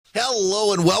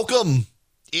Hello and welcome.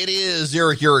 It is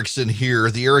Eric Erickson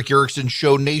here, the Eric Erickson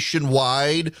Show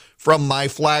nationwide from my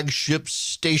flagship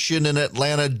station in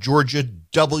Atlanta, Georgia,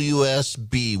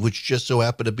 WSB, which just so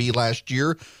happened to be last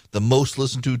year the most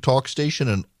listened to talk station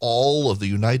in all of the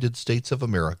United States of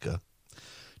America.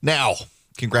 Now,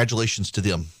 congratulations to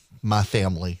them, my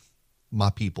family, my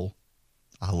people.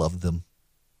 I love them.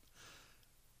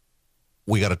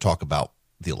 We got to talk about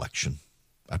the election.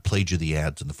 I played you the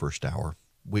ads in the first hour.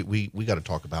 We got to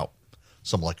talk about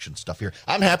some election stuff here.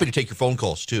 I'm happy to take your phone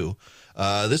calls, too.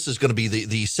 This is going to be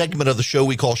the segment of the show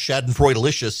we call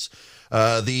Schadenfreude-licious.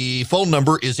 The phone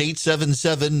number is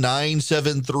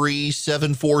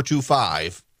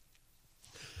 877-973-7425.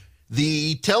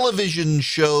 The television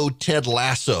show Ted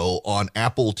Lasso on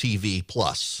Apple TV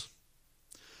Plus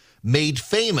made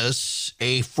famous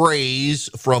a phrase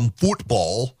from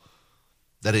football,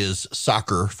 that is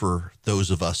soccer for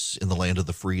those of us in the land of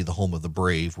the free, the home of the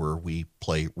brave, where we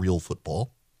play real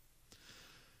football.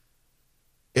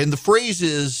 And the phrase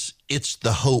is, it's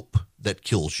the hope that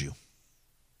kills you.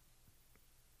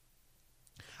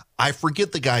 I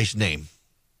forget the guy's name,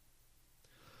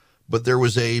 but there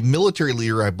was a military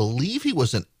leader, I believe he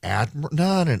was an admiral,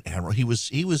 not an admiral, he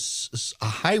was a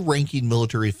high-ranking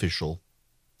military official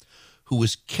who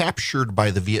was captured by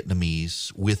the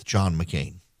Vietnamese with John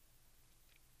McCain.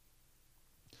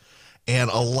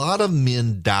 And a lot of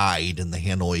men died in the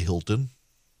Hanoi Hilton.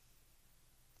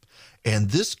 And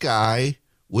this guy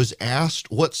was asked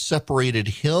what separated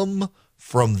him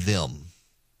from them.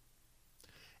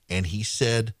 And he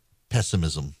said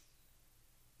pessimism.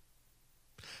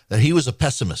 That he was a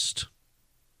pessimist.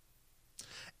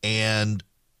 And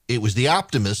it was the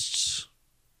optimists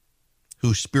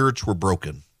whose spirits were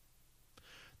broken.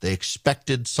 They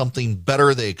expected something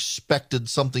better. They expected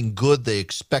something good. They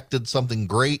expected something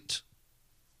great.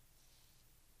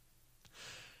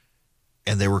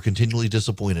 And they were continually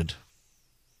disappointed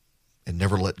and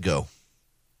never let go.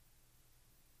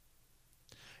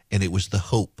 And it was the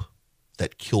hope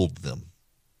that killed them.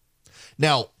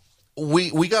 Now,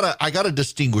 I gotta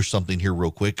distinguish something here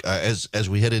real quick as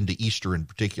we head into Easter in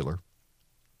particular.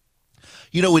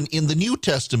 You know, in the New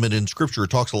Testament in Scripture,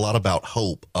 it talks a lot about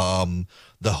hope,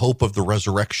 the hope of the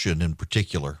resurrection in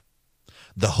particular,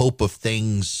 the hope of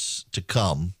things to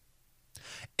come.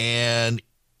 And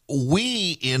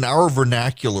we, in our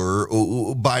vernacular,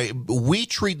 we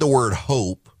treat the word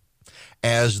hope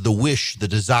as the wish, the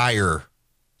desire,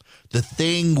 the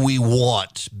thing we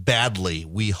want badly.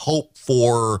 We hope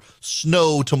for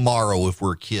snow tomorrow if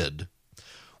we're a kid.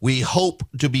 We hope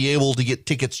to be able to get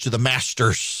tickets to the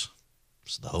Masters.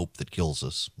 It's the hope that kills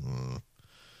us.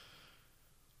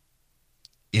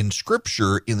 In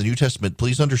Scripture, in the New Testament,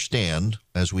 please understand,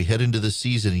 as we head into this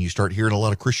season and you start hearing a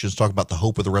lot of Christians talk about the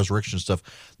hope of the resurrection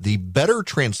stuff, the better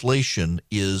translation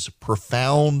is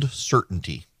profound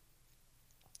certainty.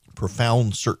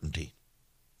 Profound certainty.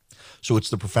 So it's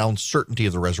the profound certainty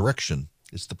of the resurrection.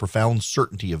 It's the profound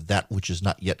certainty of that which has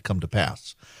not yet come to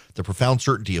pass. The profound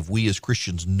certainty of we as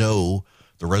Christians know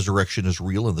the resurrection is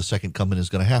real and the second coming is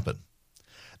going to happen.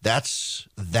 That's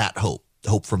that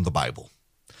hope from the Bible.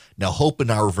 Now, hope in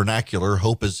our vernacular,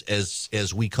 hope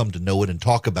as we come to know it and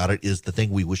talk about it, is the thing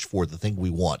we wish for, the thing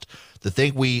we want, the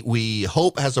thing we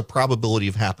hope has a probability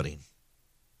of happening.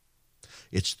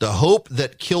 It's the hope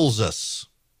that kills us.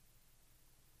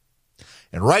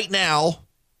 And right now,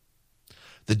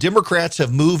 the Democrats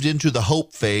have moved into the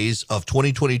hope phase of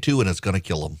 2022, and it's going to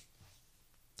kill them.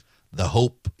 The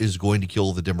hope is going to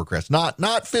kill the Democrats.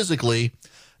 Not physically.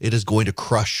 It is going to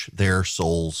crush their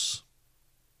souls.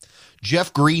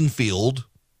 Jeff Greenfield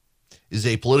is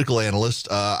a political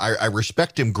analyst. I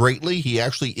respect him greatly. He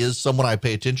actually is someone I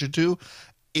pay attention to.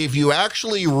 If you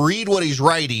actually read what he's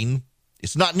writing,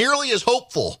 it's not nearly as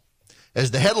hopeful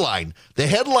as the headline. The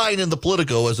headline in the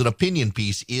Politico as an opinion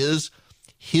piece is,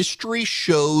 "History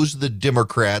shows the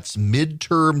Democrats'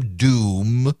 midterm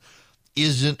doom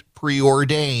isn't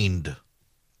preordained."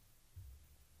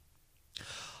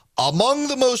 Among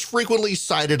the most frequently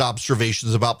cited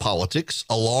observations about politics,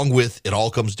 along with it all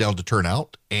comes down to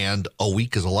turnout and a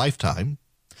week is a lifetime,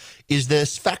 is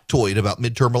this factoid about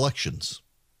midterm elections.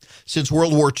 Since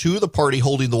World War II, the party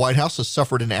holding the White House has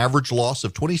suffered an average loss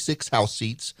of 26 House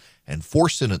seats and 4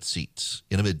 Senate seats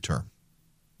in a midterm.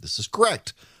 This is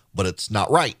correct, but it's not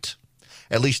right.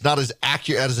 At least not as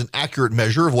accurate as an accurate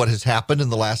measure of what has happened in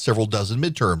the last several dozen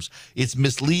midterms. It's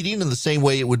misleading in the same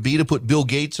way it would be to put Bill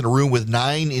Gates in a room with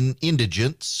 9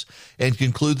 indigents and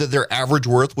conclude that their average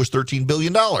worth was $13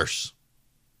 billion.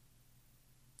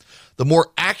 The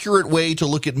more accurate way to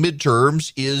look at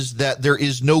midterms is that there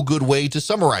is no good way to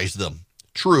summarize them.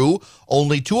 True,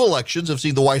 only 2 elections have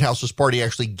seen the White House's party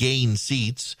actually gain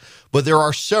seats, but there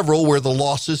are several where the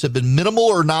losses have been minimal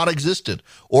or non-existent,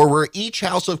 or where each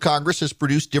House of Congress has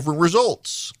produced different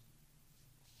results.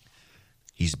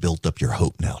 He's built up your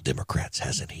hope now, Democrats,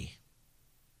 hasn't he?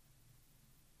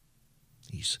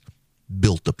 He's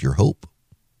built up your hope.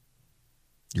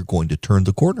 You're going to turn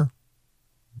the corner.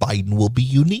 Biden will be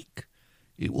unique.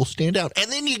 It will stand out.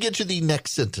 And then you get to the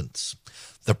next sentence.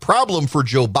 The problem for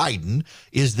Joe Biden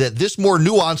is that this more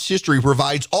nuanced history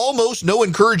provides almost no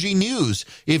encouraging news.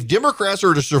 If Democrats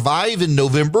are to survive in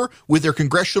November with their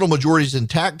congressional majorities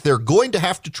intact, they're going to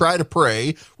have to try to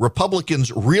pray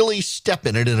Republicans really step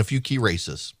in it in a few key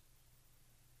races.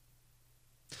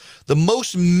 The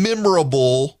most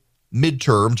memorable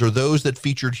midterms are those that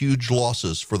featured huge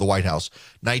losses for the White House.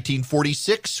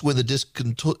 1946, when the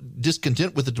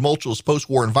discontent with the tumultuous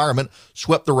post-war environment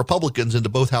swept the Republicans into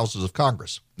both houses of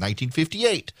Congress.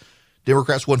 1958,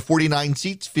 Democrats won 49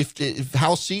 seats, 50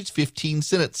 House seats, 15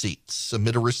 Senate seats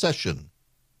amid a recession,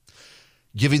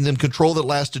 giving them control that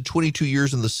lasted 22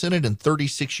 years in the Senate and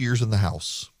 36 years in the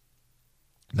House.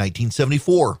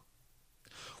 1974,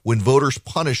 when voters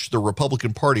punished the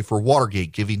Republican Party for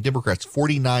Watergate, giving Democrats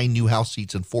 49 new House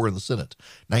seats and 4 in the Senate.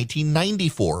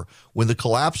 1994, when the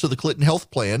collapse of the Clinton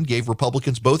health plan gave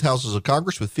Republicans both houses of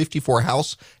Congress with 54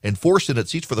 House and 4 Senate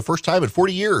seats for the first time in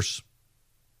 40 years.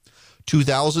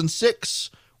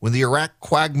 2006, when the Iraq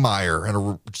quagmire and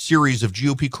a series of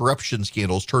GOP corruption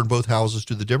scandals turned both houses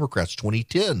to the Democrats.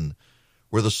 2010,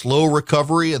 where the slow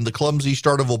recovery and the clumsy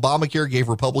start of Obamacare gave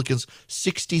Republicans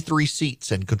 63 seats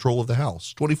and control of the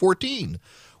House. 2014,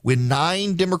 when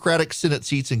 9 Democratic Senate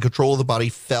seats and control of the body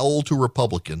fell to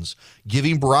Republicans,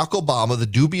 giving Barack Obama the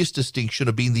dubious distinction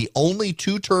of being the only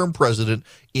 2-term president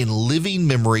in living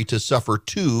memory to suffer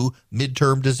 2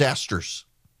 midterm disasters.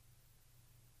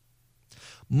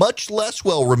 Much less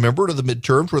well remembered are the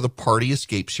midterms where the party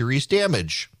escaped serious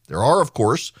damage. There are, of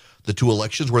course, the 2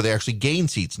 elections where they actually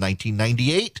gained seats.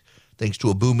 1998, thanks to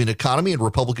a booming economy and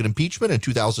Republican impeachment, in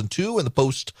 2002, and the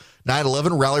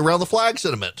post-9/11 rally around the flag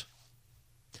sentiment.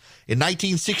 In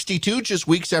 1962, just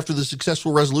weeks after the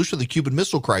successful resolution of the Cuban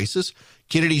Missile Crisis,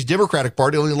 Kennedy's Democratic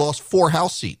Party only lost 4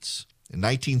 House seats. In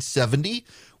 1970,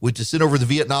 with dissent over the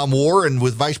Vietnam War and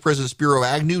with Vice President Spiro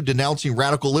Agnew denouncing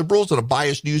radical liberals and a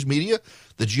biased news media,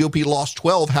 the GOP lost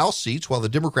 12 House seats while the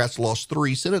Democrats lost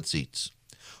 3 Senate seats.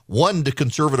 1 to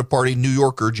conservative party New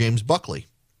Yorker James Buckley.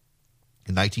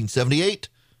 In 1978,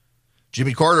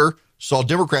 Jimmy Carter saw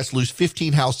Democrats lose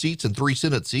 15 House seats and 3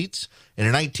 Senate seats. And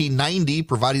in 1990,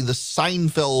 providing the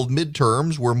Seinfeld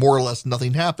midterms where more or less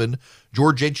nothing happened,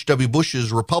 George H.W.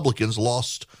 Bush's Republicans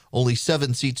lost only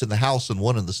 7 seats in the House and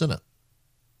 1 in the Senate.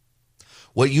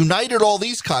 What united all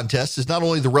these contests is not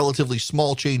only the relatively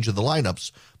small change in the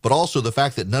lineups, but also the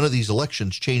fact that none of these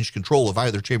elections changed control of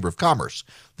either chamber of commerce.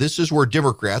 This is where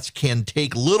Democrats can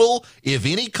take little, if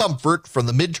any, comfort from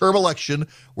the midterm election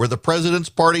where the president's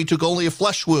party took only a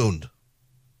flesh wound.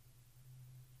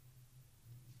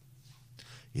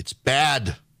 It's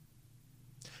bad.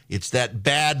 It's that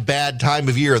bad time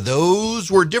of year.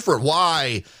 Those were different.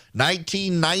 Why?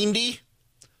 1990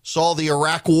 saw the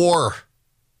Iraq War.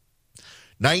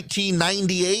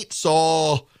 1998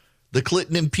 saw the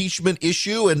Clinton impeachment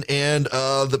issue and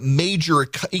the major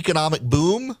economic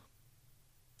boom.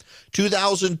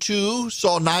 2002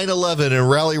 saw 9/11 and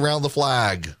rally around the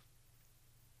flag.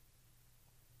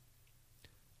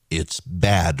 It's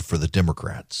bad for the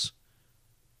Democrats.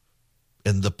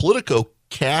 And the Politico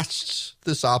casts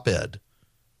this op-ed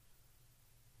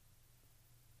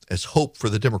as hope for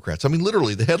the Democrats. I mean,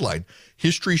 literally, the headline,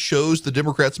 history shows the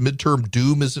Democrats' midterm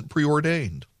doom isn't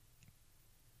preordained.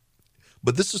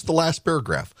 But this is the last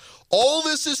paragraph. All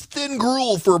this is thin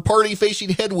gruel for a party facing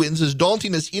headwinds as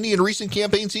daunting as any in recent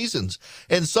campaign seasons.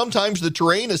 And sometimes the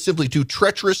terrain is simply too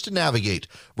treacherous to navigate.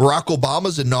 Barack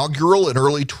Obama's inaugural in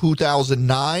early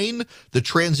 2009, the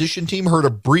transition team heard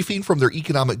a briefing from their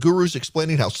economic gurus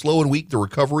explaining how slow and weak the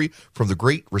recovery from the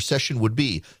Great Recession would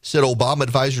be. Said Obama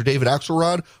advisor David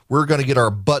Axelrod, we're going to get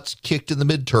our butts kicked in the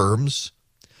midterms.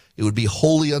 It would be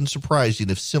wholly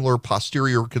unsurprising if similar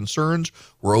posterior concerns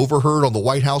were overheard on the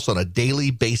White House on a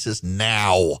daily basis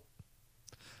now.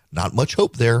 Not much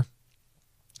hope there.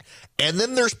 And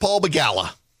then there's Paul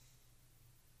Begala.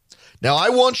 Now, I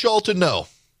want y'all to know,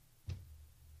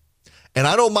 and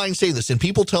I don't mind saying this, and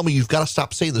people tell me you've got to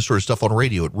stop saying this sort of stuff on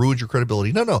radio. It ruins your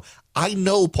credibility. No. I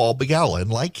know Paul Begala, and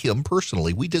like him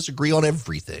personally, we disagree on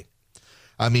everything.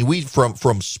 I mean, we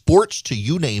from sports to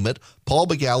you name it, Paul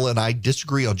Begala and I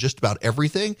disagree on just about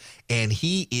everything, and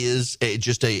he is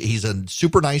he's a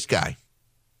super nice guy.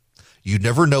 You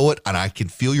never know it, and I can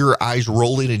feel your eyes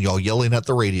rolling and y'all yelling at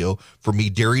the radio for me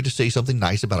daring to say something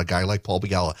nice about a guy like Paul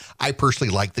Begala. I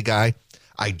personally like the guy.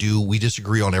 I do. We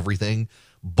disagree on everything.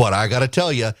 But I got to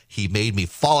tell you, he made me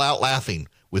fall out laughing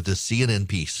with this CNN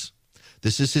piece.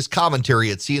 This is his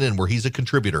commentary at CNN where he's a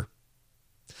contributor.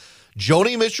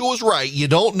 Joni Mitchell was right. You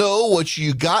don't know what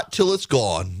you got till it's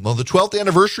gone. On the 12th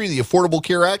anniversary of the Affordable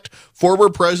Care Act, former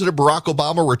President Barack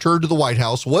Obama returned to the White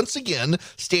House, once again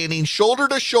standing shoulder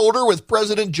to shoulder with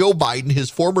President Joe Biden, his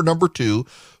former number two,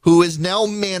 who is now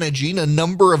managing a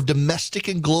number of domestic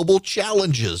and global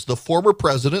challenges. The former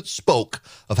president spoke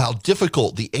of how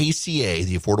difficult the ACA,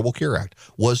 the Affordable Care Act,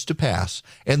 was to pass,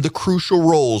 and the crucial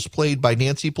roles played by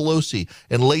Nancy Pelosi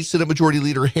and late Senate Majority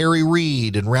Leader Harry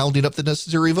Reid in rounding up the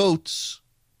necessary votes.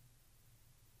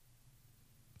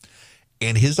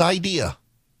 And his idea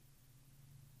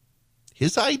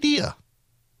is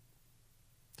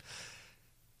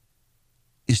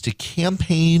to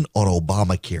campaign on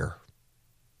Obamacare.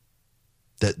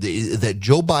 That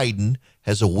Joe Biden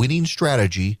has a winning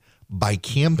strategy by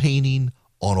campaigning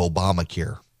on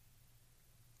Obamacare.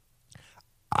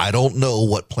 I don't know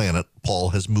what planet Paul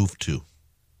has moved to,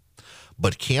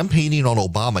 but campaigning on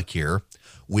Obamacare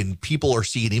when people are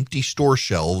seeing empty store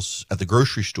shelves at the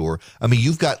grocery store. I mean,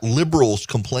 you've got liberals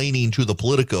complaining to the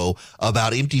Politico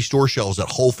about empty store shelves at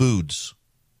Whole Foods.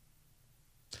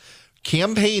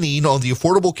 Campaigning on the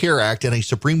Affordable Care Act and a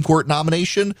Supreme Court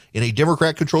nomination in a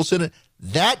Democrat-controlled Senate,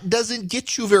 that doesn't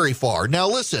get you very far. Now,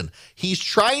 listen, he's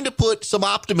trying to put some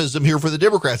optimism here for the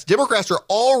Democrats. Democrats are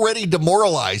already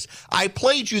demoralized. I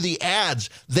played you the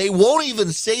ads. They won't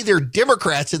even say they're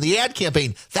Democrats in the ad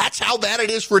campaign. That's how bad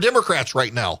it is for Democrats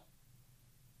right now.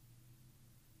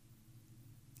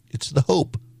 It's the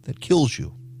hope that kills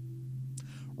you.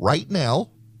 Right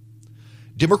now,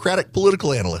 Democratic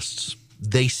political analysts,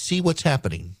 they see what's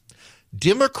happening.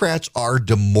 Democrats are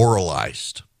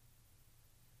demoralized.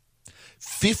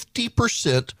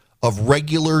 50% of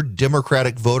regular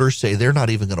Democratic voters say they're not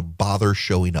even going to bother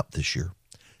showing up this year.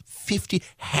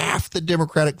 Half the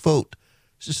Democratic vote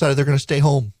has decided they're going to stay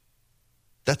home.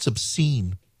 That's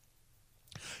obscene.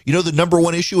 You know the number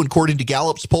one issue according to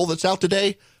Gallup's poll that's out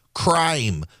today?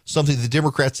 Crime, something the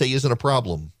Democrats say isn't a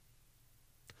problem.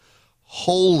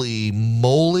 Holy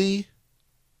moly.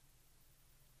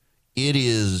 It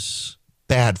is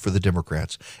bad for the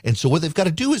Democrats. And so what they've got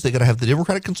to do is they got to have the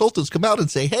Democratic consultants come out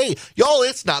and say, hey, y'all,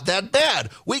 it's not that bad.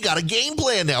 We got a game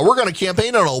plan now. We're going to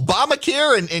campaign on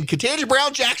Obamacare and Ketanji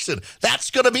Brown Jackson.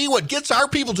 That's going to be what gets our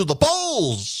people to the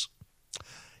polls.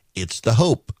 It's the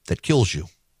hope that kills you.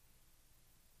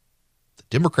 The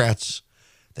Democrats,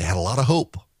 they had a lot of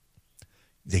hope.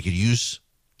 They could use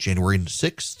January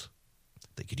 6th.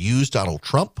 They could use Donald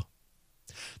Trump.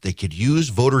 They could use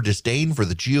voter disdain for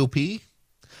the GOP.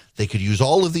 They could use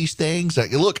all of these things.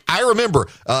 Look, I remember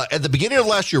at the beginning of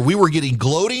last year, we were getting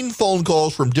gloating phone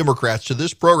calls from Democrats to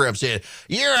this program saying,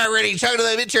 you're already talking to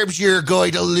the midterms. You're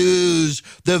going to lose.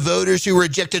 The voters who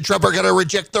rejected Trump are going to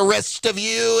reject the rest of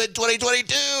you in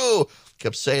 2022.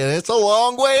 Kept saying it's a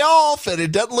long way off and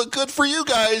it doesn't look good for you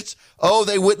guys. Oh,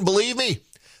 they wouldn't believe me.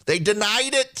 They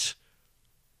denied it.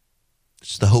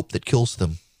 It's the hope that kills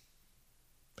them.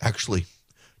 Actually,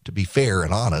 to be fair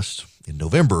and honest, in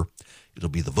November, it'll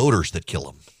be the voters that kill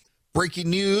them. Breaking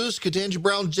news, Ketanji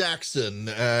Brown Jackson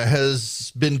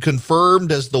has been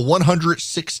confirmed as the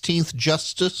 116th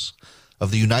Justice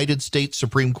of the United States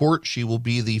Supreme Court. She will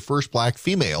be the first black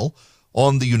female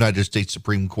on the United States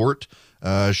Supreme Court.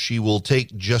 She will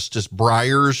take Justice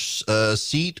Breyer's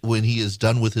seat when he is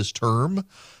done with his term.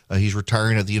 He's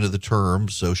retiring at the end of the term,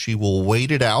 so she will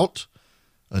wait it out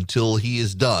until he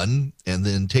is done and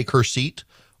then take her seat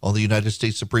on the United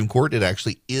States Supreme Court. It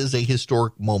actually is a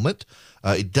historic moment.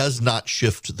 It does not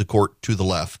shift the court to the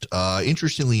left.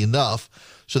 Interestingly enough,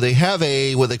 so they have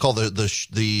what they call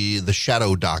the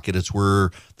shadow docket. It's where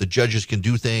the judges can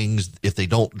do things if they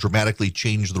don't dramatically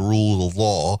change the rule of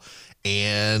law.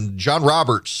 And John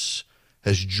Roberts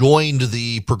has joined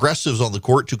the progressives on the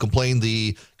court to complain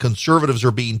the conservatives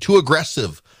are being too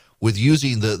aggressive with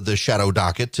using the shadow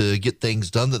docket to get things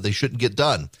done that they shouldn't get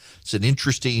done. It's an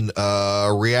interesting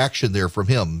reaction there from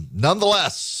him.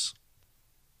 Nonetheless,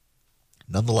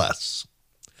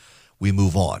 we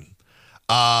move on.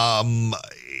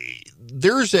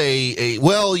 There's you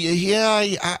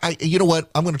know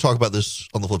what? I'm going to talk about this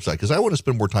on the flip side because I want to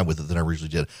spend more time with it than I originally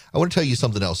did. I want to tell you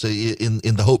something else in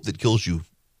the hope that kills you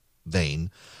vein.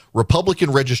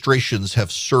 Republican registrations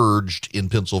have surged in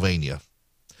Pennsylvania.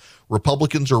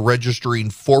 Republicans are registering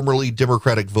formerly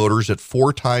Democratic voters at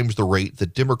 4 times the rate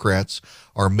that Democrats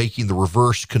are making the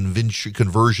reverse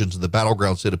conversions in the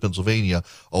battleground state of Pennsylvania,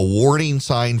 a warning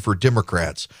sign for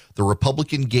Democrats. The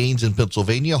Republican gains in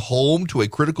Pennsylvania, home to a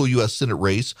critical U.S. Senate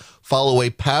race, follow a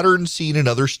pattern seen in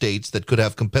other states that could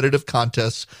have competitive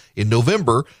contests in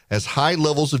November, as high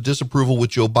levels of disapproval with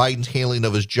Joe Biden's handling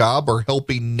of his job are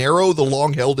helping narrow the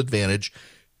long-held advantage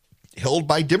held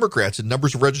by Democrats in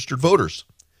numbers of registered voters.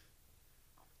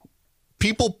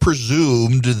 People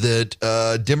presumed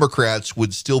that Democrats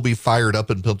would still be fired up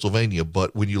in Pennsylvania,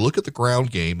 but when you look at the ground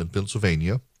game in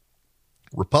Pennsylvania,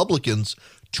 Republicans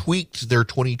tweaked their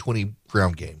 2020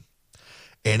 ground game.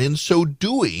 And in so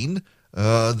doing,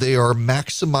 they are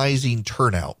maximizing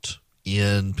turnout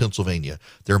in Pennsylvania.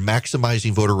 They're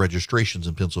maximizing voter registrations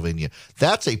in Pennsylvania.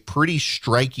 That's a pretty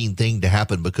striking thing to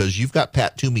happen because you've got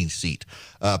Pat Toomey's seat.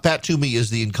 Pat Toomey is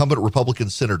the incumbent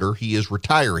Republican senator. He is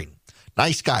retiring.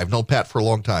 Nice guy. I've known Pat for a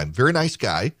long time. Very nice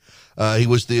guy. He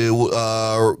was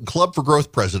the Club for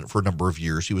Growth president for a number of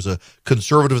years. He was a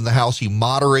conservative in the House. He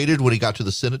moderated when he got to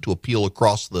the Senate to appeal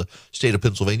across the state of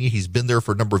Pennsylvania. He's been there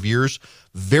for a number of years.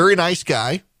 Very nice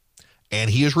guy. And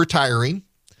he is retiring.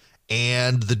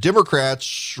 And the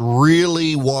Democrats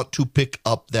really want to pick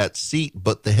up that seat,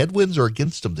 but the headwinds are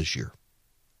against them this year.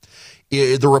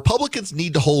 The Republicans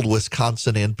need to hold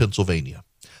Wisconsin and Pennsylvania.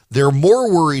 They're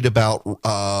more worried about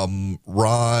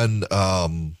Ron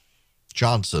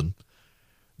Johnson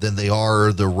than they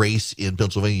are the race in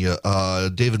Pennsylvania.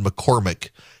 David McCormick,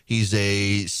 he's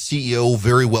a CEO,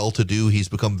 very well-to-do. He's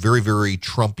become very, very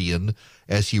Trumpian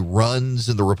as he runs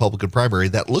in the Republican primary.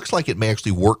 That looks like it may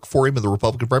actually work for him in the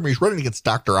Republican primary. He's running against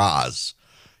Dr. Oz.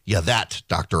 Yeah, that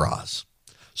Dr. Oz.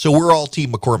 So we're all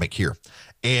Team McCormick here.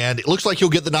 And it looks like he'll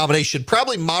get the nomination,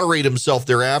 probably moderate himself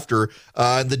thereafter.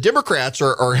 And the Democrats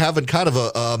are having kind of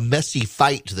a messy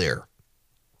fight there.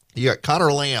 You got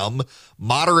Connor Lamb,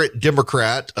 moderate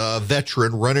Democrat,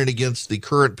 veteran, running against the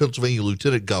current Pennsylvania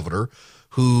lieutenant governor,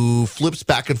 who flips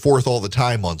back and forth all the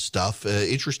time on stuff.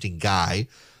 Interesting guy.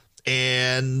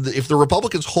 And if the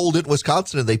Republicans hold it in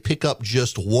Wisconsin and they pick up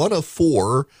just 1 of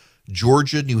 4,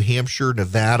 Georgia, New Hampshire,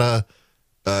 Nevada,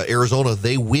 Arizona,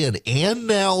 they win. And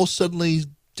now suddenly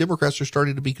Democrats are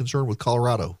starting to be concerned with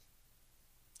Colorado.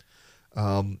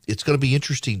 It's going to be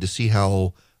interesting to see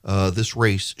how this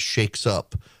race shakes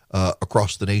up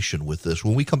across the nation with this.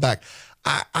 When we come back,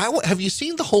 have you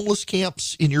seen the homeless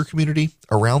camps in your community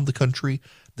around the country?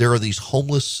 There are these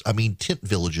homeless, tent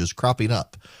villages cropping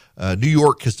up. New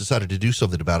York has decided to do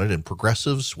something about it, and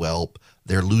progressives, well,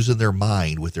 they're losing their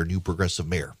mind with their new progressive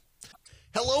mayor.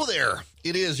 Hello there.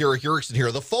 It is Eric Erickson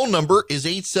here. The phone number is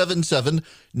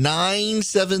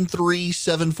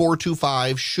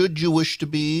 877-973-7425 should you wish to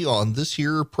be on this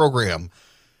here program.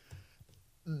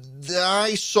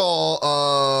 I saw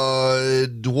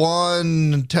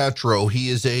Dwan Tatro. He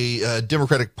is a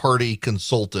Democratic Party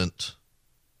consultant.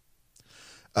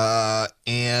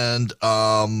 And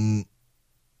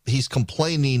he's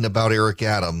complaining about Eric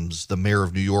Adams, the mayor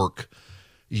of New York,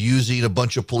 using a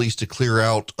bunch of police to clear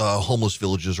out homeless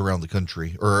villages around the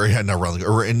country, or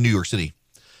in New York City.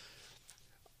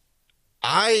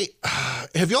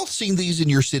 Have y'all seen these in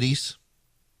your cities?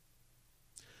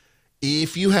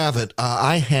 If you haven't,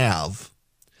 I have.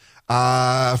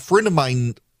 A friend of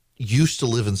mine used to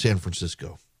live in San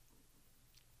Francisco.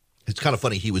 It's kind of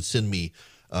funny. He would send me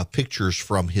pictures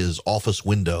from his office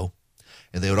window,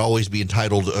 and they would always be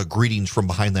entitled Greetings from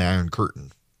Behind the Iron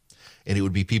Curtain. And it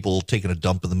would be people taking a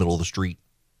dump in the middle of the street,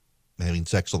 having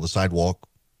sex on the sidewalk,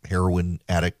 heroin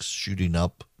addicts shooting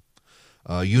up.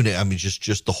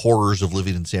 Just the horrors of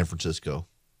living in San Francisco.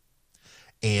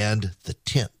 And the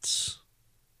tents,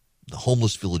 the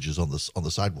homeless villages on the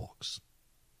sidewalks.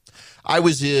 I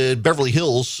was in Beverly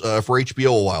Hills for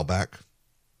HBO a while back,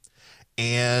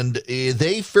 and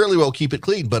they fairly well keep it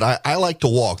clean, but I like to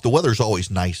walk. The weather's always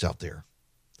nice out there.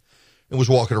 And was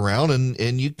walking around,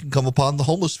 and you can come upon the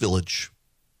homeless village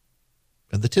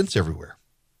and the tents everywhere.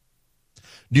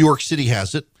 New York City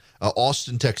has it.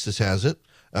 Austin, Texas has it.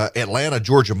 Atlanta,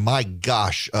 Georgia, my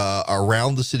gosh,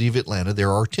 around the city of Atlanta,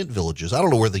 there are tent villages. I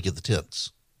don't know where they get the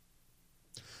tents.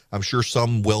 I'm sure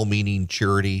some well-meaning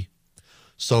charity,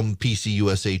 some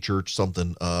PCUSA church,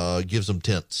 something, gives them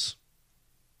tents.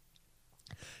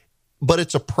 But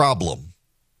it's a problem.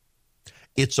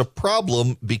 It's a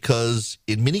problem because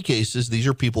in many cases, these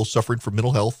are people suffering from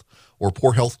mental health or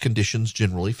poor health conditions,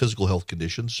 generally physical health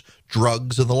conditions,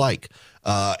 drugs and the like.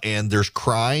 and there's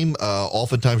crime.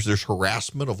 Oftentimes there's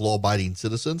harassment of law-abiding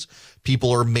citizens.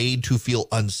 People are made to feel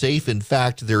unsafe. In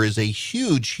fact, there is a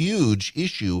huge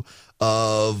issue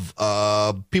of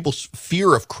people's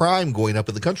fear of crime going up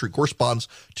in the country. It corresponds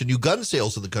to new gun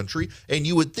sales in the country. And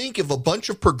you would think if a bunch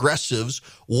of progressives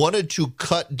wanted to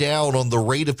cut down on the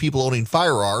rate of people owning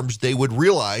firearms, they would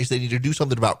realize they need to do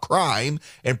something about crime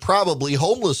and probably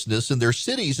homelessness in their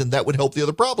cities, and that would help the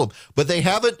other problem. But they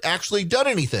haven't actually done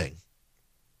anything.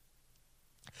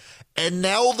 And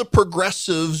now the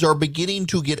progressives are beginning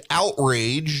to get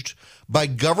outraged by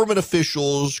government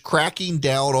officials cracking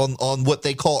down on what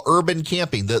they call urban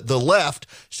camping. The left,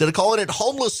 instead of calling it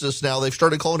homelessness now, they've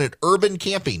started calling it urban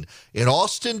camping. In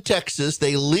Austin, Texas,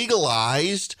 they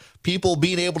legalized people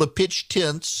being able to pitch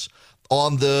tents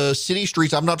on the city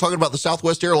streets. I'm not talking about the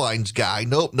Southwest Airlines guy.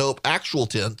 Nope. Actual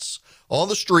tents on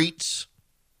the streets.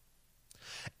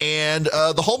 And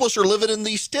the homeless are living in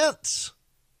these tents.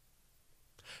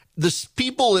 The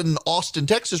people in Austin,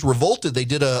 Texas revolted. They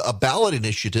did a ballot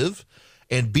initiative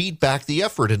and beat back the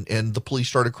effort, and the police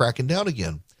started cracking down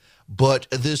again. But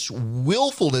this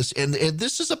willfulness, and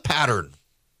this is a pattern.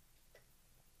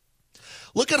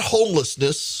 Look at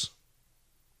homelessness.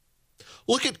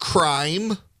 Look at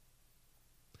crime.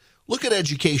 Look at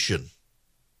education.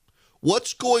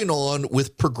 What's going on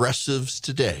with progressives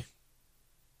today?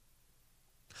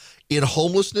 In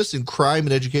homelessness, in crime,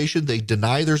 and education, they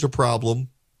deny there's a problem,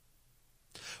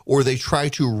 or they try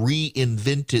to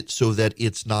reinvent it so that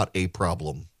it's not a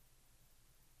problem.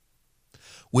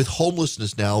 With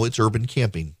homelessness now, it's urban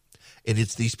camping, and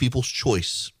it's these people's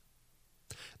choice.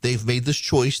 They've made this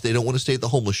choice. They don't want to stay at the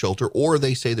homeless shelter, or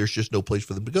they say there's just no place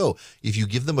for them to go. If you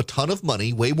give them a ton of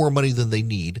money, way more money than they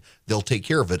need, they'll take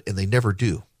care of it, and they never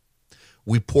do.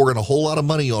 We pour in a whole lot of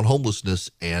money on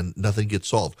homelessness, and nothing gets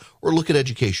solved. Or look at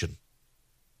education.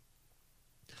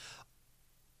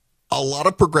 A lot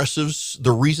of progressives,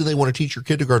 the reason they want to teach your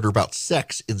kindergartner about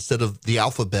sex instead of the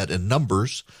alphabet and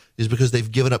numbers is because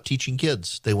they've given up teaching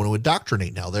kids. They want to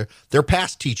indoctrinate now. They're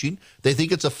past teaching. They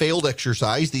think it's a failed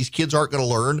exercise. These kids aren't going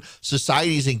to learn.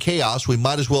 Society's in chaos. We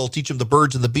might as well teach them the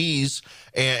birds and the bees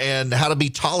and how to be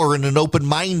tolerant and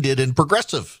open-minded and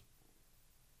progressive.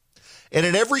 And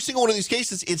in every single one of these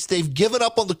cases, they've given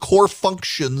up on the core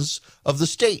functions of the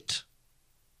state.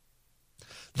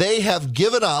 They have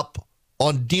given up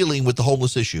on dealing with the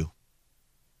homeless issue.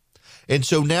 And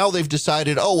so now they've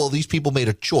decided, these people made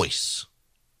a choice.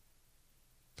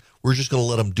 We're just going to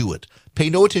let them do it.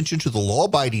 Pay no attention to the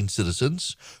law-abiding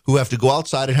citizens who have to go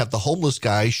outside and have the homeless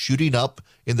guys shooting up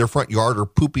in their front yard or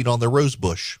pooping on their rose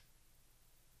bush.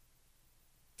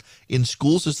 In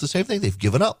schools, it's the same thing. They've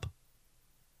given up.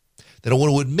 They don't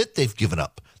want to admit they've given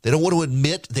up. They don't want to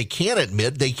admit, they can't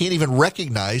even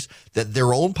recognize that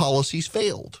their own policies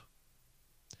failed.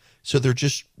 So they're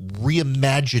just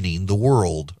reimagining the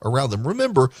world around them.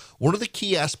 Remember, one of the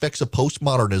key aspects of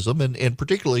postmodernism, and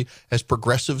particularly as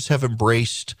progressives have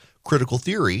embraced critical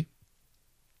theory,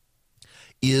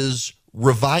 is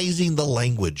revising the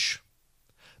language.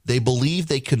 They believe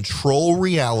they control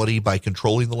reality by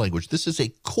controlling the language. This is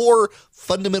a core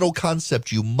fundamental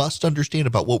concept you must understand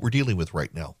about what we're dealing with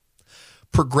right now.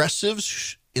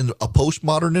 Progressives in a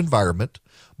postmodern environment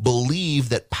believe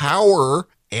that power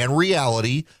and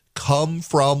reality come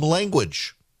from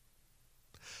language.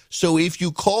 So if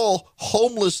you call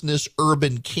homelessness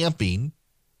urban camping,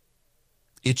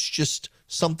 it's just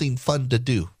something fun to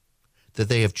do that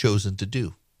they have chosen to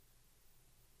do.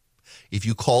 If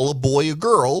you call a boy a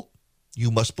girl,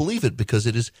 you must believe it because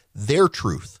it is their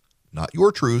truth, not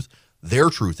your truth, their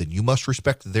truth, and you must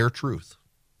respect their truth.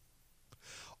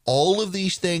 All of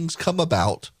these things come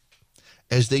about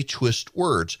as they twist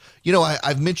words. You know,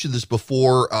 I've mentioned this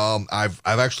before. I've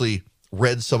actually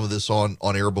read some of this on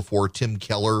air before. Tim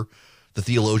Keller, the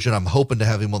theologian, I'm hoping to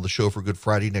have him on the show for Good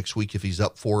Friday next week if he's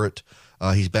up for it.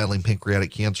 He's battling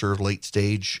pancreatic cancer, late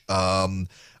stage.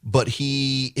 But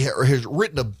he has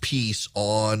written a piece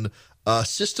on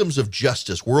systems of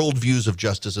justice, worldviews of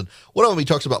justice. And one of them, he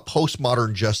talks about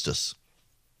postmodern justice.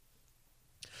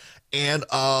 And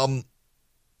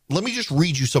let me just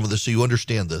read you some of this so you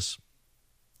understand this.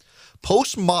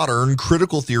 Postmodern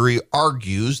critical theory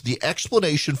argues the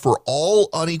explanation for all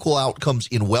unequal outcomes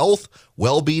in wealth,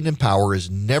 well-being, and power is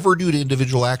never due to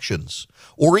individual actions,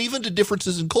 or even to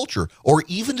differences in culture, or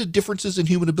even to differences in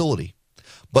human ability,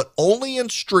 but only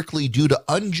and strictly due to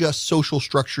unjust social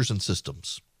structures and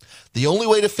systems. The only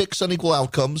way to fix unequal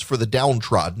outcomes for the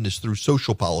downtrodden is through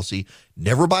social policy,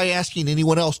 never by asking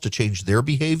anyone else to change their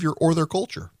behavior or their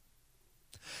culture.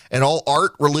 And all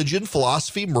art, religion,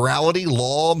 philosophy, morality,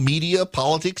 law, media,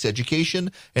 politics,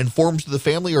 education, and forms of the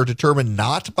family are determined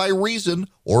not by reason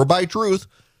or by truth,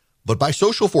 but by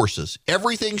social forces.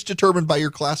 Everything's determined by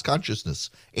your class consciousness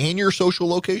and your social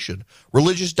location.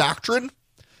 Religious doctrine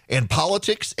and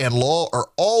politics and law are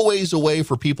always a way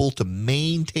for people to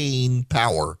maintain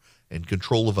power and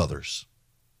control of others.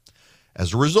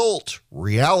 As a result,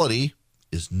 reality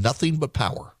is nothing but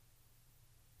power.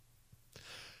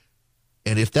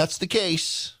 And if that's the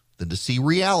case, then to see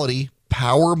reality,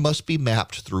 power must be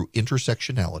mapped through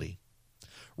intersectionality.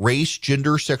 Race,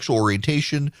 gender, sexual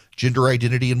orientation, gender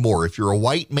identity, and more. If you're a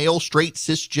white, male, straight,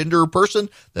 cisgender person,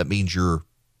 that means your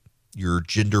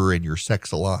gender and your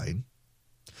sex align.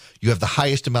 You have the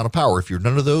highest amount of power. If you're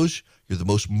none of those, you're the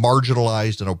most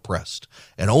marginalized and oppressed.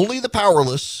 And only the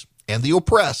powerless and the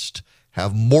oppressed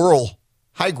have moral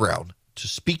high ground to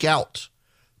speak out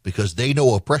because they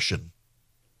know oppression.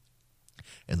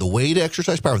 And the way to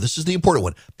exercise power, this is the important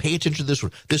one. Pay attention to this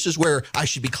one. This is where I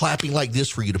should be clapping like this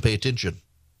for you to pay attention.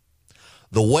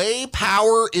 The way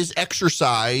power is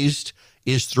exercised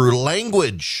is through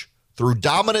language, through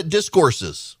dominant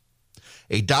discourses.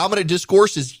 A dominant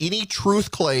discourse is any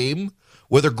truth claim,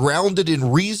 whether grounded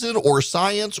in reason or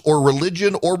science or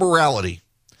religion or morality.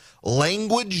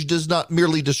 Language does not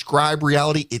merely describe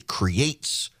reality, it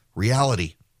creates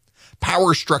reality.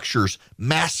 Power structures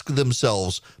mask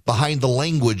themselves behind the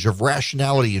language of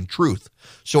rationality and truth.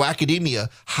 So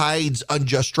academia hides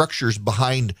unjust structures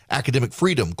behind academic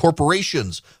freedom,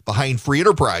 corporations behind free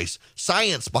enterprise,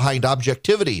 science behind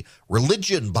objectivity,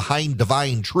 religion behind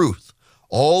divine truth.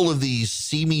 All of these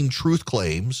seeming truth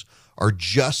claims are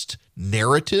just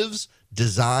narratives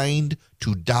designed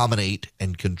to dominate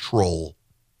and control.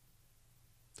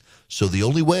 So the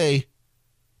only way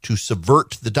to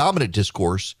subvert the dominant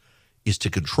discourse is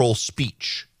to control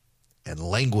speech and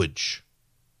language.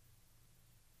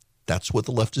 That's what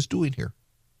the left is doing here.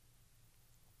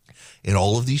 In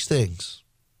all of these things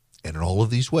and in all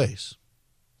of these ways.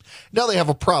 Now they have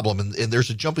a problem, and there's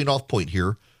a jumping off point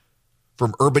here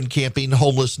from urban camping,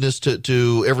 homelessness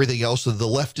to everything else. So the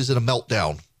left is in a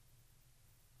meltdown.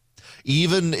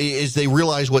 Even as they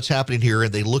realize what's happening here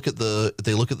and they look at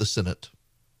the Senate.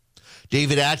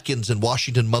 David Atkins in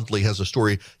Washington Monthly has a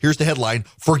story. Here's the headline: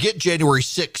 Forget January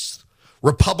 6th.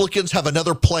 Republicans have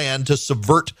another plan to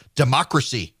subvert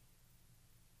democracy.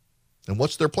 And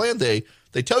what's their plan? They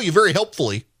tell you very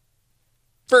helpfully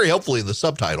in the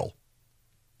subtitle.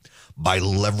 By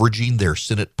leveraging their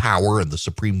Senate power and the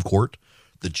Supreme Court,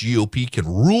 the GOP can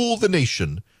rule the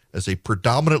nation as a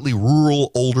predominantly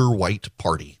rural, older white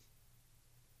party.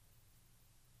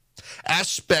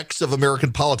 Aspects of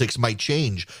American politics might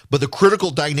change, but the critical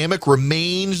dynamic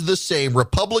remains the same.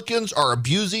 Republicans are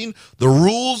abusing the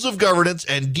rules of governance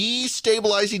and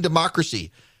destabilizing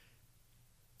democracy.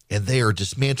 And they are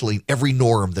dismantling every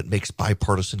norm that makes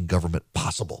bipartisan government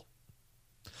possible.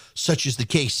 Such is the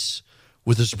case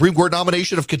with the Supreme Court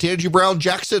nomination of Ketanji Brown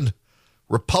Jackson.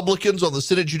 Republicans on the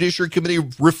Senate Judiciary Committee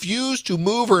refused to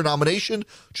move her nomination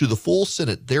to the full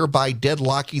Senate, thereby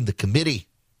deadlocking the committee.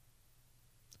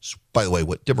 By the way,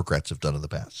 what Democrats have done in the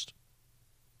past.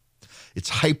 It's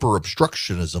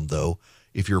hyper-obstructionism, though,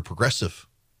 if you're progressive.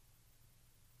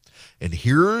 And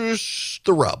here's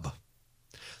the rub.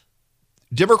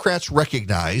 Democrats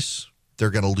recognize they're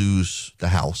going to lose the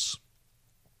House.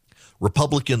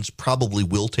 Republicans probably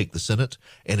will take the Senate.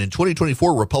 And in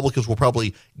 2024, Republicans will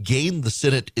probably gain the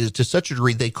Senate to such a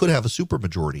degree they could have a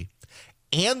supermajority.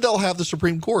 And they'll have the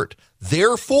Supreme Court.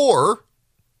 Therefore,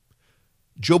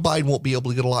 Joe Biden won't be able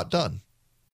to get a lot done.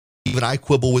 Even I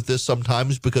quibble with this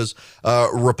sometimes because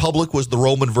Republic was the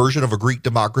Roman version of a Greek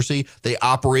democracy. They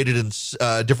operated in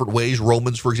different ways.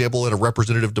 Romans, for example, in a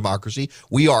representative democracy.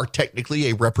 We are technically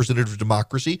a representative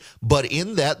democracy, but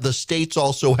in that the states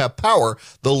also have power.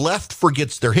 The left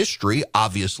forgets their history,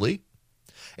 obviously.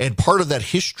 And part of that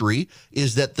history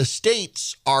is that the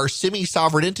states are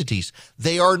semi-sovereign entities.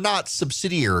 They are not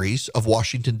subsidiaries of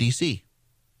Washington, D.C.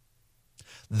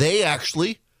 They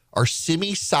actually are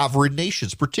semi-sovereign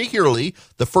nations, particularly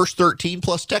the first 13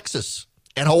 plus Texas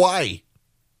and Hawaii.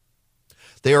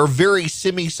 They are very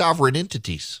semi-sovereign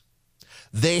entities.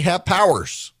 They have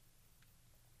powers.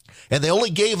 And they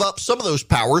only gave up some of those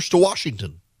powers to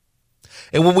Washington.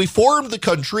 And when we formed the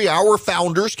country, our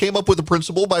founders came up with a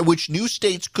principle by which new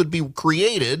states could be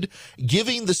created,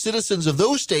 giving the citizens of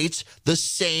those states the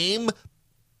same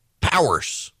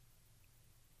powers,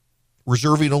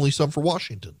 reserving only some for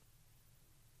Washington.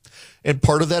 And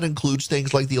part of that includes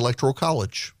things like the Electoral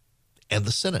College and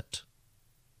the Senate.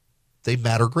 They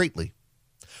matter greatly.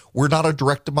 We're not a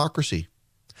direct democracy.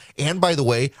 And by the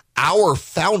way, our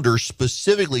founders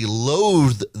specifically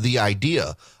loathed the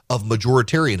idea of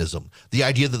majoritarianism, the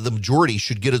idea that the majority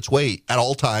should get its way at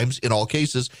all times, in all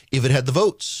cases, if it had the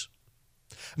votes.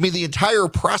 I mean, the entire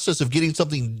process of getting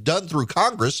something done through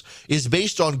Congress is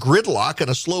based on gridlock and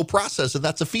a slow process, and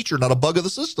that's a feature, not a bug of the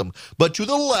system. But to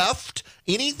the left,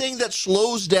 anything that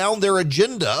slows down their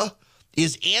agenda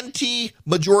is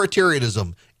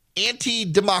anti-majoritarianism,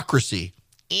 anti-democracy,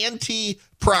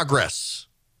 anti-progress.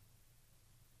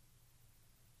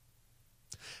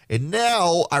 And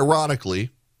now, ironically,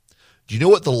 do you know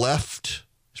what the left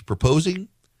is proposing?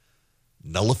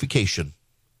 Nullification.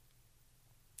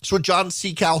 It's what John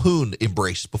C. Calhoun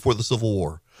embraced before the Civil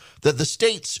War, that the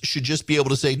states should just be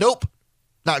able to say, nope,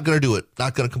 not going to do it,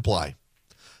 not going to comply.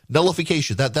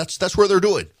 Nullification, that's where they're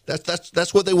doing.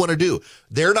 That's what they want to do.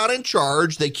 They're not in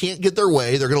charge. They can't get their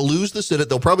way. They're going to lose the Senate.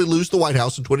 They'll probably lose the White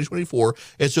House in 2024.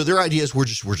 And so their idea is we're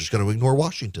just going to ignore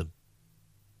Washington.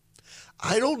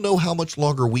 I don't know how much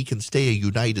longer we can stay a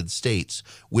United States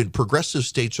when progressive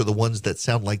states are the ones that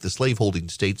sound like the slaveholding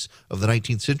states of the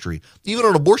 19th century. Even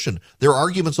on abortion, their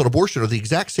arguments on abortion are the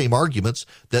exact same arguments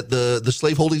that the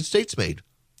slaveholding states made.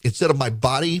 Instead of my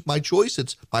body, my choice,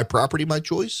 it's my property, my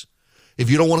choice.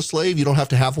 If you don't want a slave, you don't have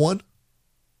to have one.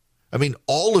 I mean,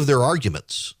 all of their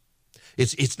arguments,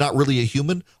 it's not really a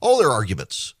human. All their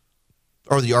arguments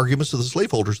are the arguments of the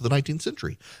slaveholders of the 19th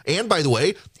century. And by the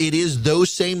way, it is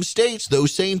those same states,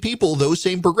 those same people, those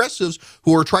same progressives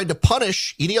who are trying to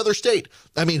punish any other state.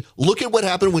 I mean, look at what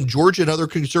happened when Georgia and other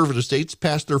conservative states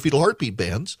passed their fetal heartbeat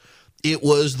bans. It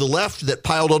was the left that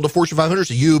piled on the Fortune 500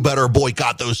 said, you better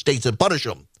boycott those states and punish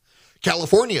them.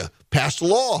 California passed a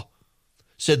law,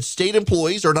 said state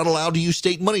employees are not allowed to use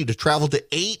state money to travel to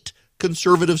 8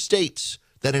 conservative states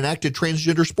that enacted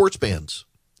transgender sports bans.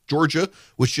 Georgia,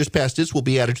 which just passed its, will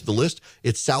be added to the list.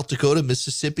 It's South Dakota,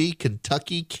 Mississippi,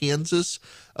 Kentucky, Kansas,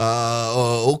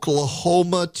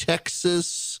 Oklahoma,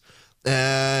 Texas,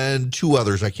 and 2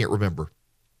 others I can't remember.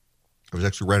 I was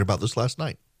actually writing about this last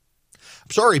night.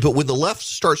 I'm sorry, but when the left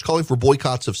starts calling for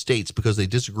boycotts of states because they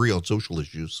disagree on social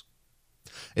issues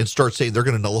and starts saying they're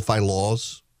going to nullify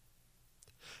laws,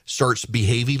 starts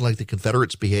behaving like the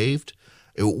Confederates behaved,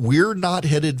 we're not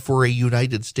headed for a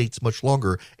United States much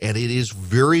longer, and it is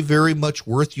very, very much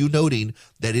worth you noting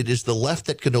that it is the left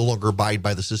that can no longer abide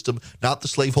by the system, not the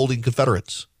slaveholding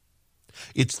Confederates.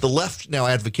 It's the left now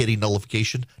advocating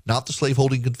nullification, not the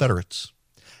slaveholding Confederates.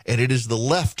 And it is the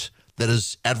left that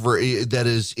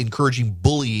is encouraging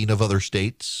bullying of other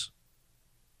states,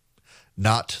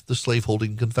 not the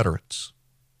slaveholding Confederates.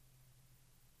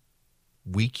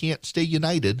 We can't stay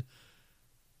united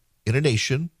in a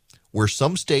nation where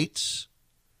some states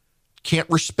can't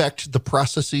respect the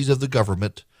processes of the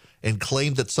government and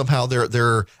claim that somehow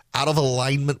they're out of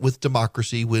alignment with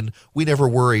democracy when we never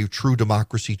were a true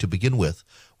democracy to begin with.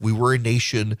 We were a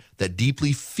nation that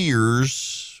deeply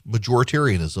fears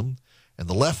majoritarianism, and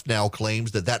the left now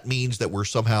claims that that means that we're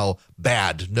somehow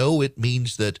bad. No, it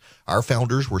means that our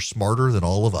founders were smarter than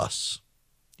all of us,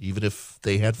 even if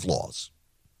they had flaws.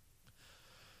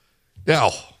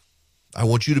 Now, I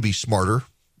want you to be smarter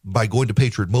by going to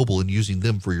Patriot Mobile and using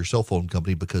them for your cell phone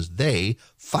company because they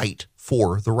fight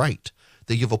for the right.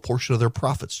 They give a portion of their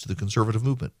profits to the conservative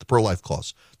movement, the pro-life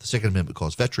cause, the Second Amendment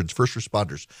cause, veterans, first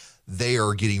responders. They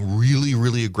are getting really,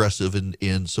 really aggressive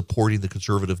in supporting the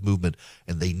conservative movement,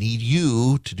 and they need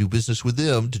you to do business with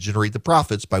them to generate the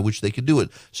profits by which they can do it.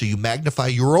 So you magnify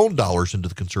your own dollars into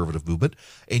the conservative movement,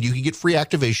 and you can get free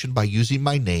activation by using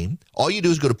my name. All you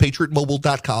do is go to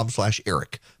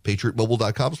patriotmobile.com/Eric,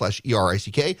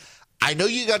 patriotmobile.com/ERICK. I know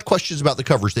you got questions about the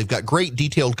coverage. They've got great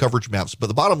detailed coverage maps, but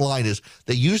the bottom line is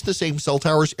they use the same cell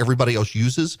towers everybody else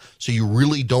uses, so you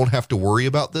really don't have to worry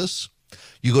about this.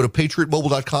 You go to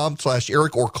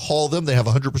patriotmobile.com/Eric or call them. They have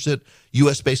 100%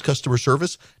 U.S.-based customer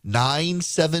service.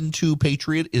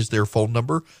 972-PATRIOT is their phone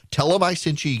number. Tell them I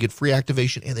sent you. You get free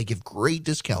activation, and they give great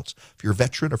discounts. If you're a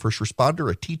veteran, a first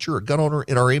responder, a teacher, a gun owner,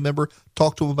 NRA member,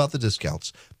 talk to them about the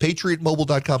discounts.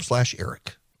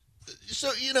 patriotmobile.com/Eric.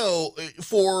 So,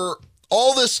 for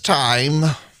all this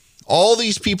time, all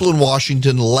these people in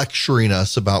Washington lecturing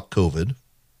us about COVID.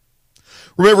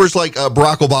 Remember, it's like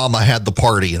Barack Obama had the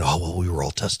party, and we were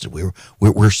all tested.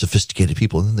 We're sophisticated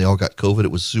people, and then they all got COVID.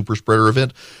 It was a super spreader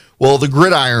event. Well, the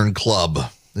Gridiron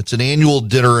Club, it's an annual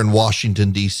dinner in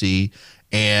Washington, D.C.,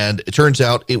 and it turns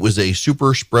out it was a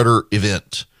super spreader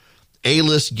event.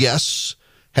 A-list guests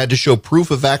had to show proof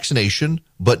of vaccination,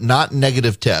 but not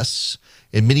negative tests,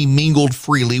 and many mingled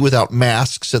freely without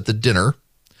masks at the dinner.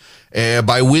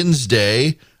 By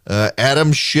Wednesday,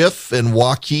 Adam Schiff and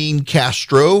Joaquin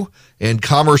Castro and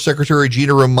Commerce Secretary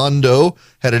Gina Raimondo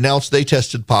had announced they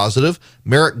tested positive.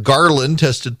 Merrick Garland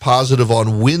tested positive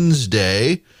on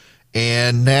Wednesday.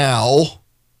 And now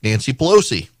Nancy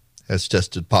Pelosi has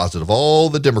tested positive. All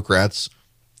the Democrats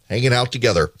hanging out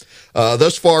together.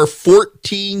 Thus far,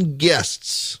 14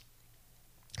 guests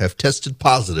have tested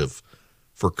positive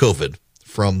for COVID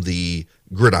from the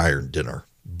Gridiron dinner.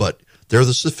 But they're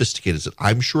the sophisticated.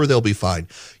 I'm sure they'll be fine.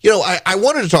 I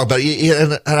wanted to talk about it,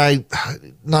 and I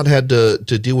not had to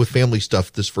deal with family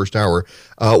stuff this first hour.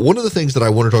 One of the things that I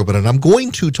want to talk about, and I'm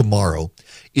going to tomorrow,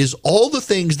 is all the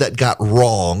things that got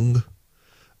wrong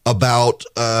about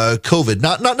COVID.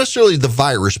 Not necessarily the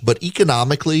virus, but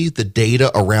economically, the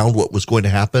data around what was going to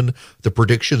happen, the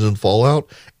predictions and fallout,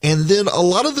 and then a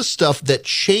lot of the stuff that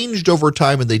changed over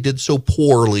time and they did so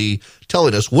poorly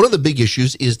telling us. One of the big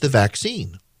issues is the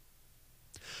vaccine.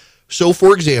 So,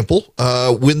 for example,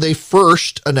 when they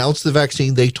first announced the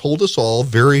vaccine, they told us all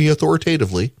very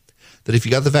authoritatively that if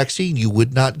you got the vaccine, you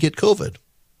would not get COVID.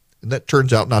 And that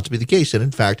turns out not to be the case. And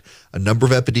in fact, a number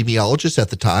of epidemiologists at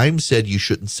the time said you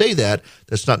shouldn't say that.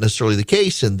 That's not necessarily the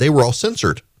case. And they were all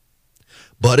censored.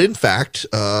 But in fact,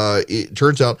 it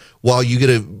turns out while you get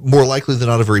a more likely than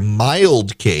not a very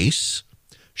mild case,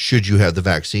 should you have the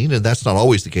vaccine, and that's not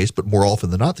always the case, but more often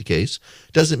than not the case,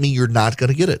 doesn't mean you're not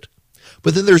going to get it.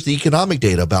 But then there's the economic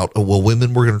data about,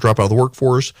 women were going to drop out of the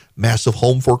workforce, massive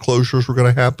home foreclosures were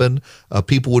going to happen,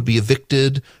 people would be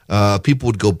evicted, people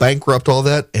would go bankrupt, all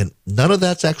that, and none of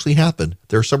that's actually happened.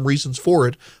 There are some reasons for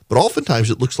it, but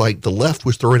oftentimes it looks like the left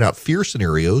was throwing out fear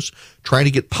scenarios, trying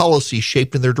to get policy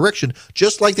shaped in their direction,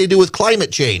 just like they do with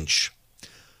climate change.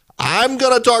 I'm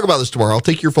going to talk about this tomorrow. I'll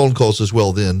take your phone calls as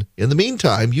well then. In the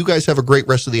meantime, you guys have a great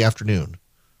rest of the afternoon.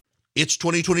 It's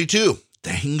 2022.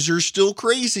 Things are still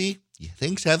crazy.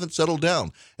 Things haven't settled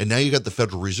down. And now you got the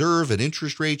Federal Reserve and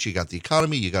interest rates. You got the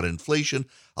economy. You got inflation.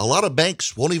 A lot of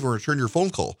banks won't even return your phone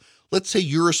call. Let's say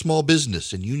you're a small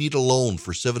business and you need a loan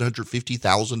for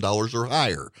 $750,000 or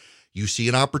higher. You see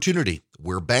an opportunity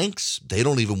where banks, they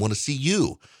don't even want to see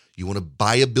you. You want to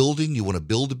buy a building. You want to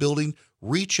build a building.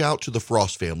 Reach out to the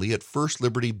Frost family at First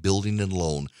Liberty Building and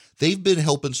Loan. They've been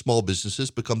helping small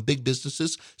businesses become big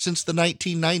businesses since the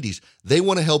 1990s. They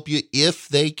want to help you if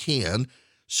they can.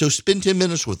 So spend 10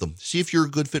 minutes with them. See if you're a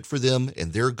good fit for them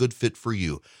and they're a good fit for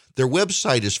you. Their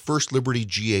website is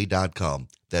firstlibertyga.com.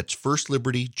 That's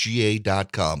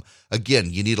firstlibertyga.com. Again,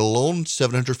 you need a loan,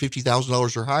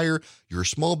 $750,000 or higher. You're a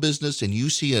small business and you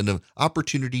see an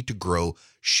opportunity to grow.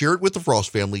 Share it with the Frost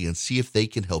family and see if they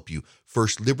can help you.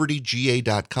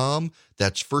 firstlibertyga.com.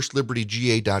 That's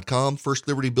firstlibertyga.com. First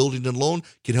Liberty Building and Loan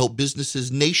can help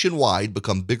businesses nationwide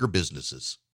become bigger businesses.